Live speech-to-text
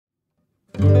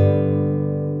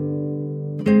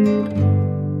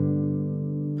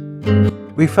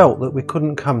We felt that we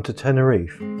couldn't come to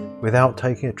Tenerife without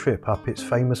taking a trip up its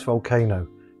famous volcano,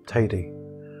 Teide,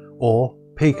 or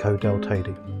Pico del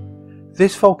Teide.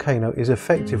 This volcano is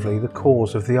effectively the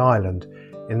cause of the island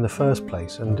in the first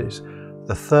place, and is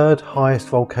the third highest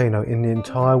volcano in the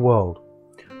entire world.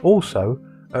 Also,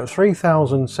 at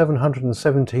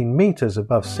 3,717 meters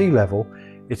above sea level,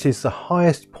 it is the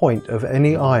highest point of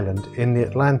any island in the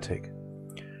Atlantic.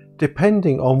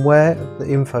 Depending on where the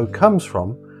info comes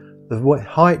from, the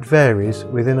height varies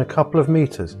within a couple of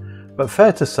meters, but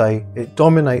fair to say it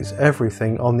dominates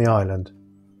everything on the island.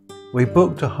 We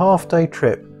booked a half-day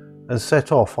trip and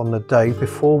set off on the day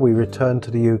before we returned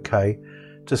to the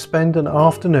UK to spend an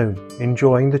afternoon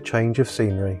enjoying the change of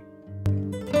scenery.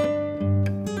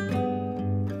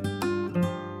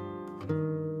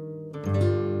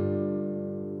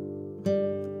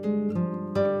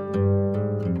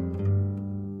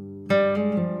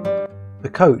 The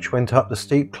coach went up the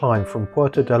steep climb from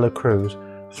Puerto de la Cruz,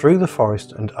 through the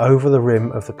forest and over the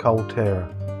rim of the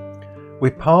caldera. We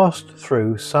passed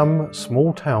through some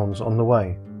small towns on the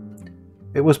way.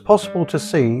 It was possible to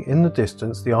see in the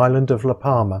distance the island of La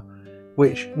Palma,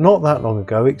 which not that long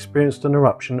ago experienced an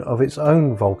eruption of its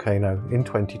own volcano in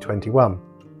 2021.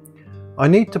 I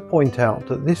need to point out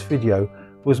that this video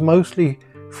was mostly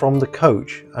from the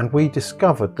coach, and we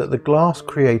discovered that the glass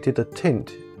created a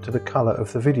tint to the colour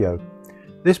of the video.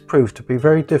 This proved to be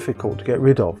very difficult to get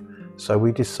rid of, so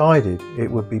we decided it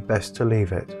would be best to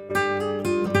leave it.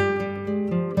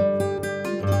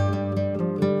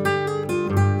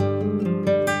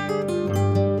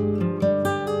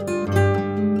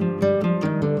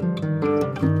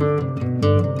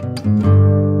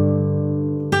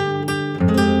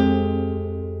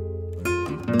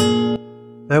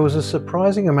 There was a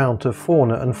surprising amount of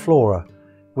fauna and flora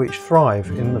which thrive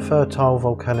in the fertile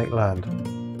volcanic land.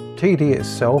 Teide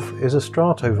itself is a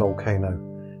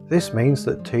stratovolcano. This means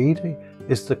that Teide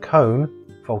is the cone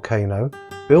volcano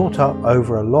built up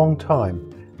over a long time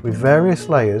with various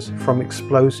layers from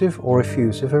explosive or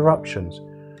effusive eruptions.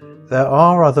 There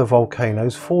are other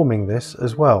volcanoes forming this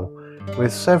as well,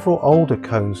 with several older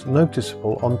cones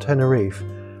noticeable on Tenerife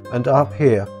and up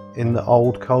here in the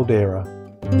old caldera.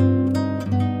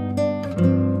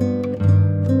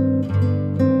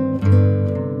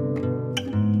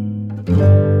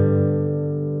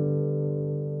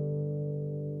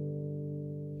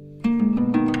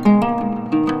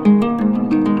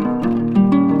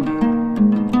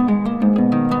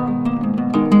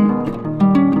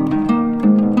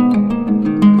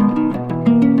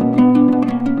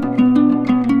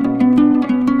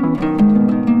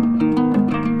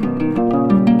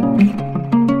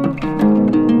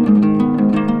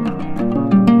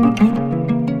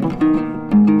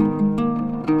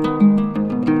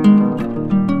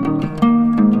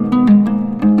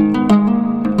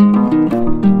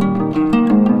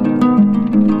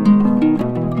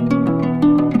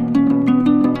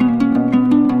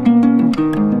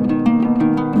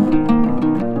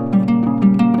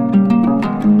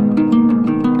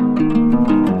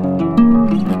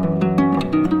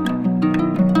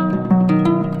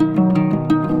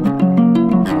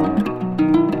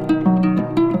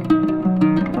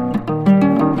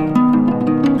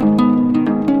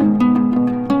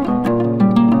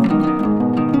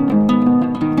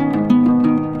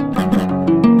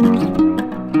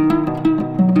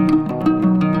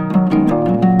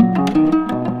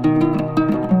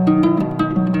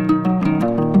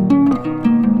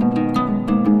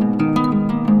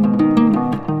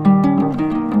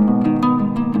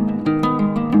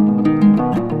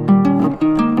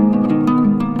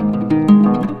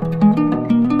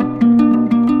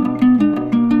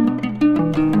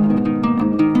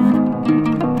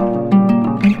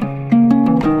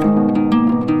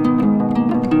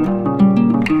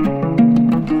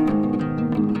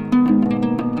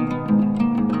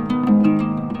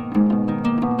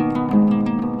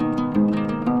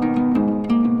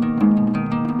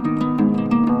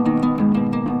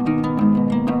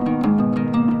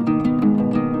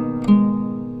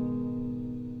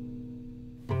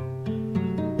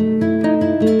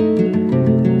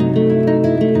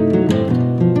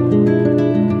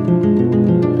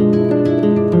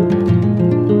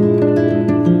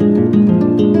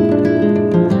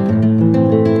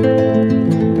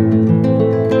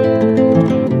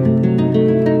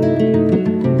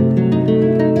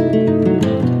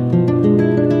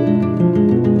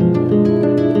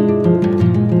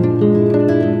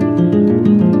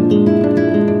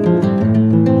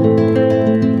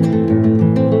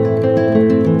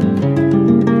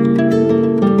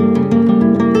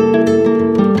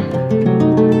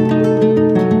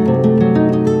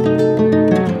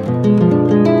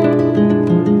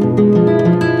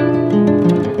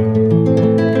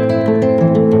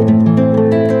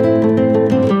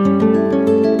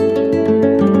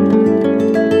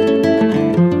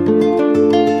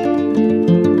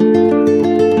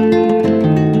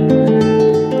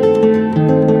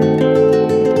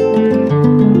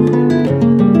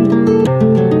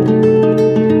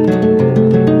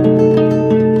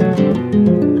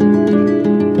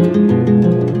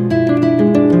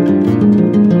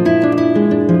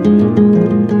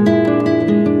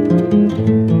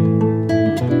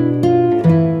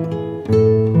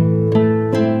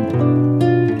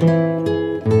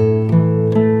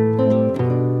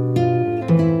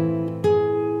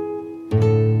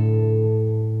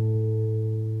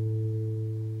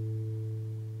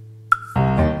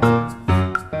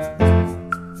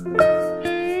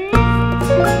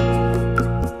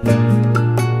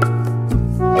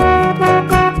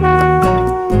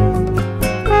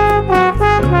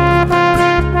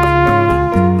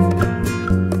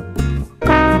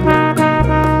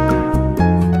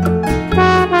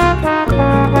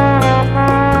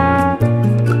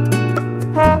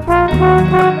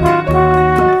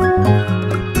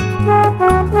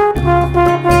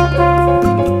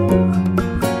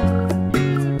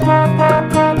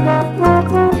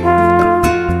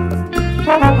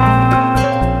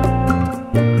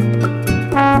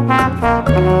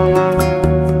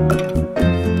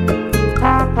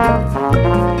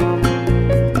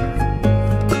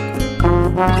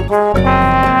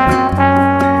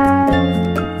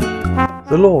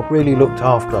 Lord really looked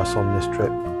after us on this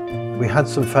trip. We had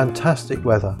some fantastic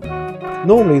weather.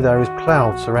 Normally there is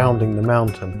cloud surrounding the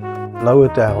mountain, lower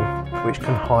down, which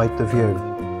can hide the view.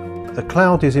 The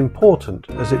cloud is important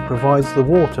as it provides the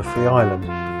water for the island.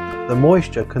 The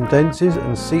moisture condenses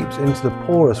and seeps into the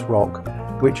porous rock,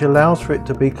 which allows for it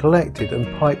to be collected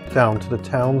and piped down to the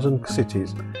towns and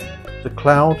cities. The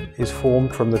cloud is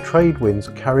formed from the trade winds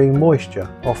carrying moisture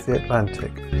off the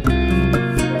Atlantic.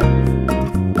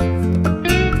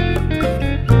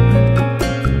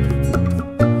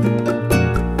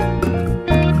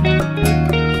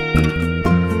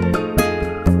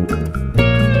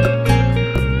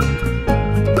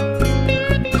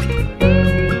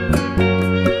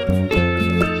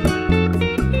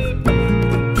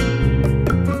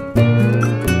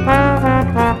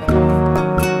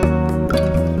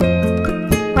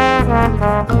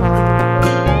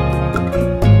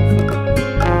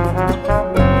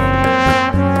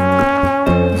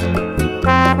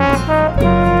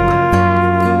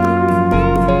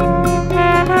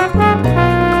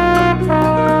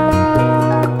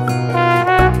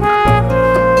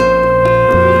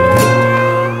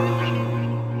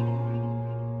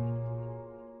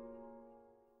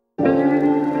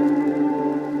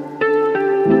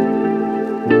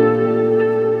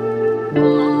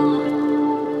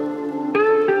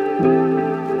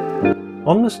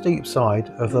 On the steep side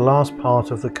of the last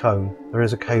part of the cone there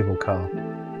is a cable car.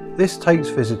 This takes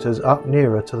visitors up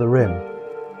nearer to the rim.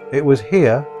 It was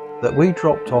here that we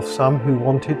dropped off some who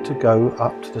wanted to go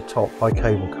up to the top by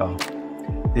cable car.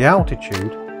 The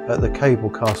altitude at the cable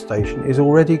car station is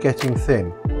already getting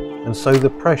thin, and so the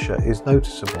pressure is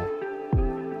noticeable.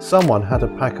 Someone had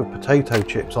a pack of potato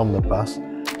chips on the bus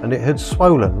and it had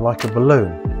swollen like a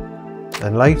balloon.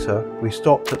 Then later we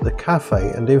stopped at the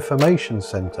cafe and information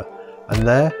centre, and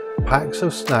there packs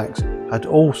of snacks had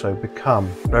also become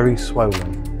very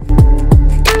swollen.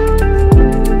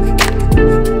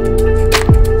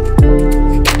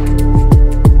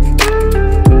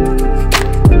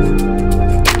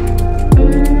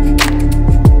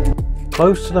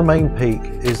 Close to the main peak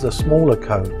is the smaller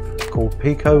cone called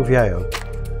Pico Viejo,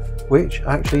 which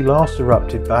actually last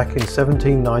erupted back in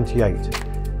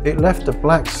 1798. It left a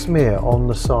black smear on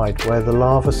the side where the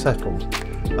lava settled,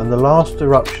 and the last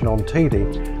eruption on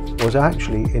Teide was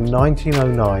actually in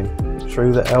 1909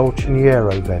 through the El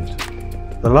Chinero vent.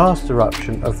 The last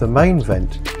eruption of the main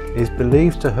vent is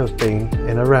believed to have been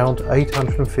in around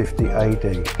 850 AD.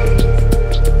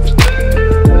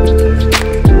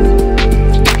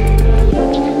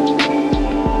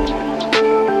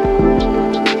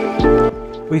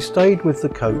 We stayed with the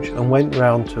coach and went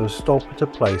round to a stop at a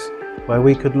place where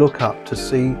we could look up to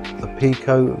see the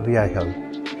Pico Viejo,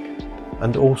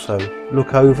 and also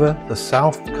look over the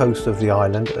south coast of the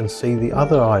island and see the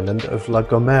other island of La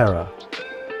Gomera.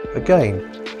 Again,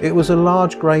 it was a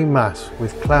large grey mass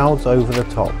with clouds over the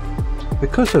top.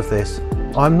 Because of this,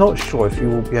 I'm not sure if you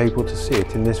will be able to see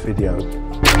it in this video.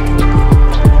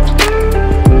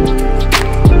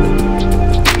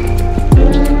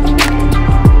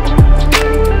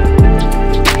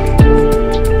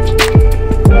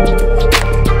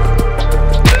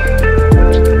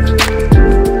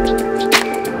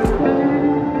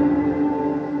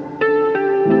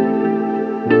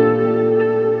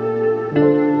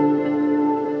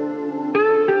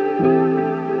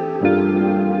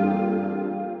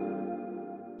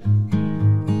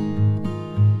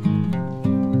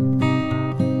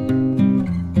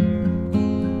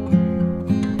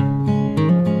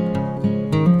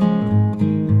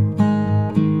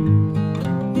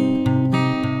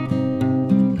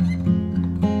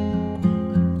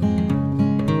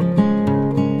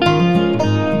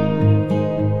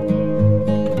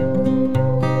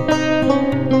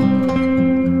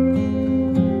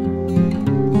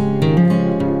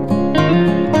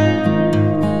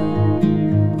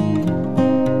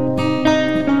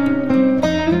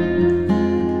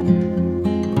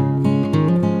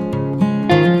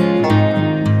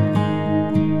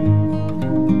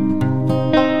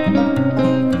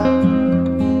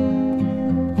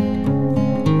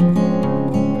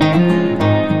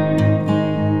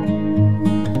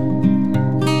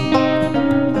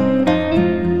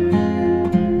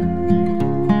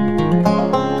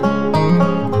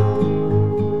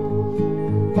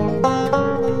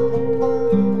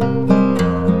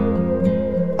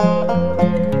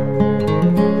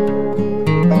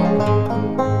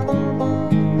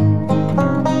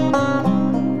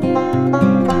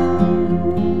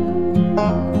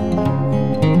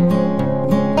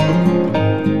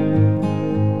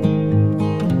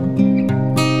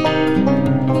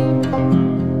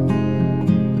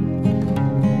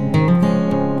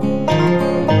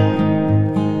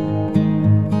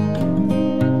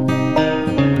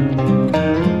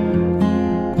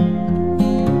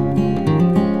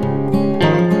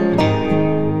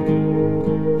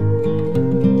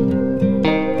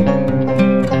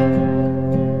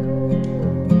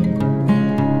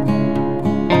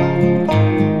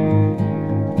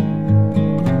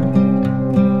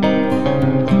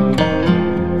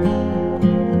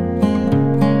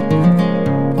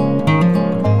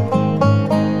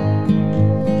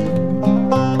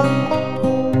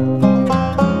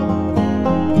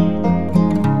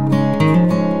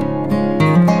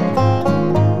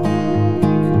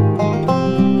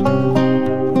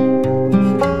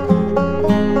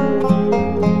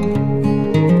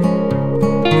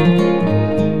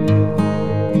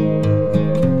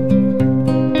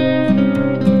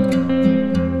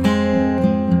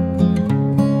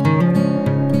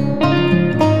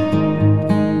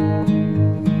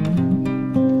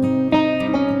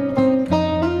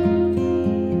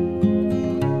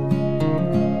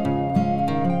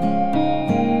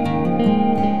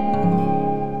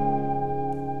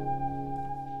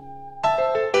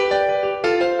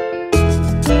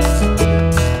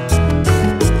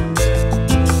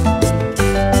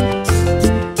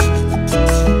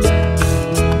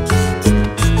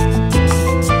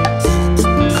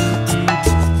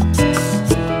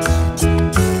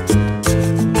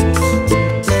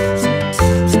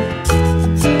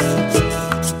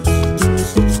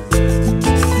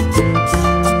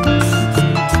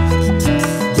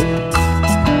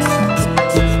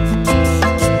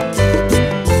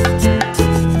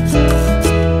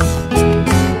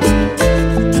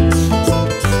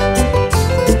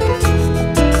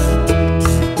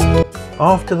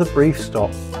 After the brief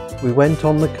stop, we went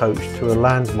on the coach to a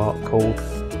landmark called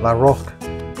La Roca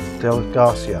del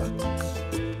Garcia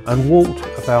and walked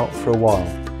about for a while.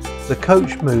 The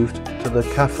coach moved to the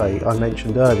cafe I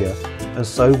mentioned earlier, and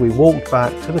so we walked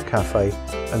back to the cafe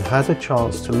and had a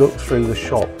chance to look through the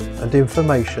shop and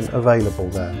information available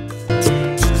there.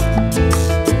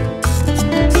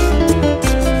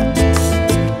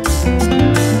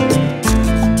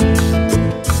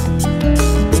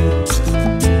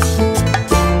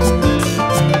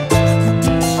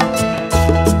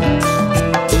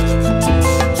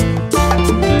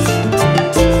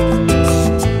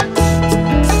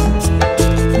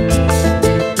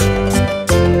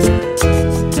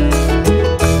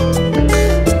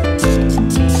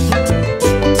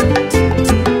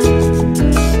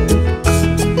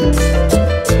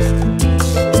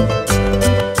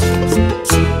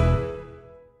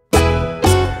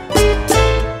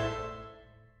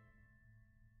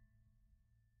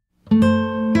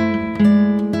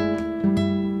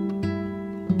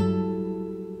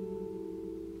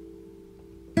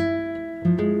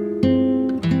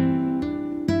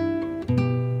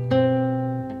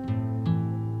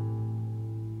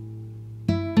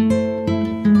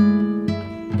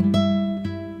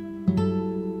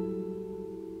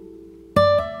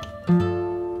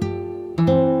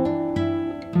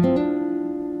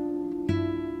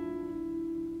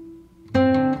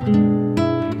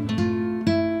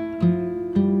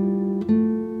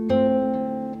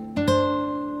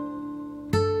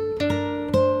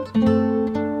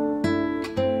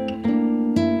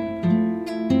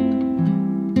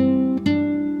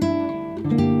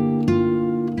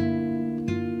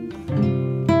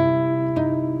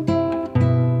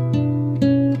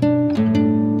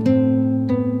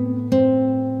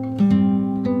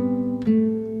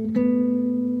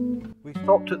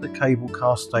 Stopped at the cable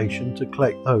car station to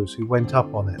collect those who went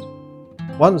up on it.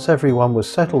 Once everyone was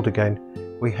settled again,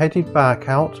 we headed back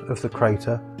out of the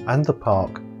crater and the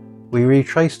park. We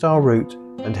retraced our route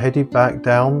and headed back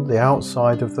down the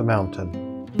outside of the mountain.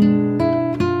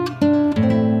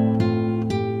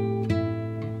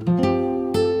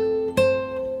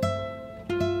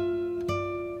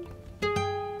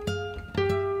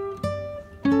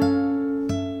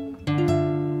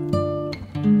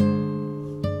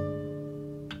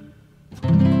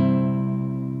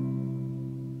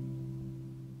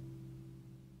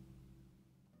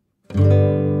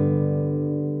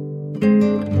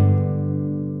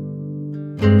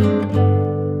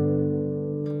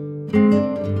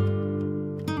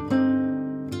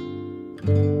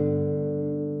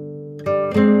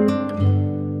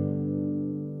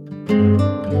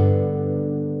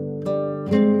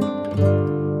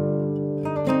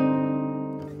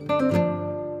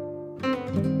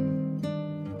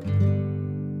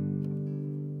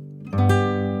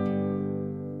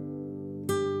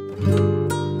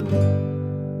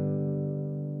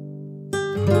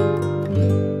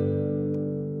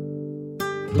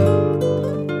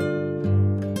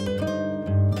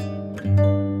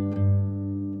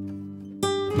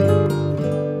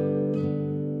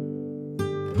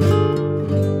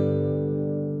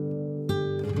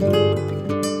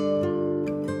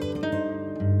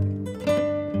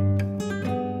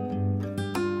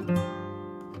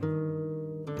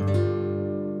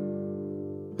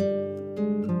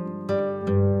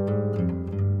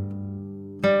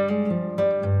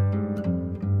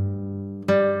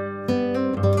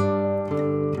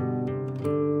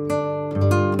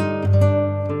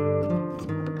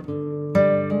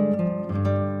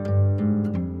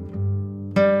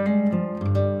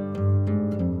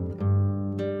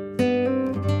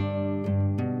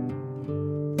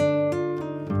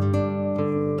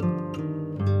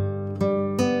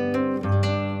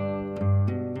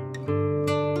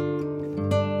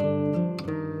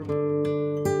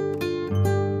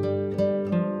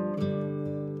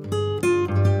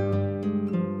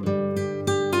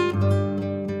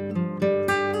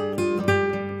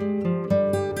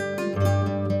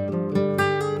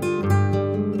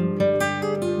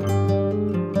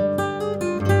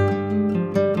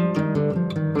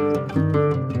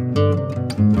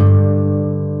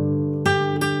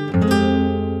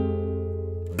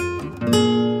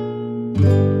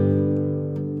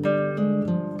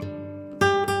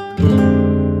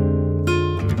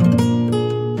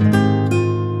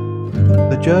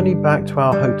 The journey back to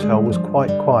our hotel was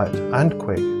quite quiet and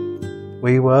quick.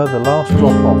 We were the last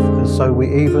drop off, and so we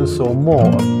even saw more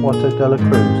of Puerto de la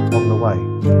Cruz on the way.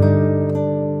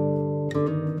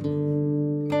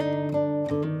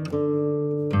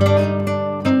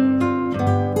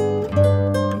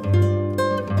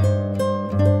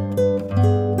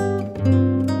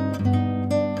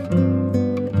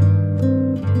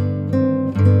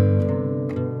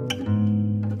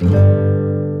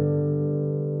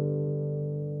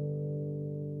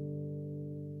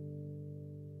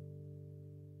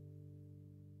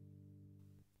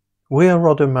 We are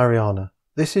Rod and Mariana.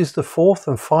 This is the fourth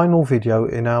and final video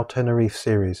in our Tenerife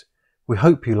series. We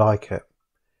hope you like it.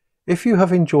 If you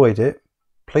have enjoyed it,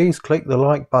 please click the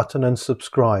like button and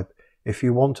subscribe if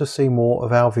you want to see more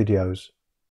of our videos.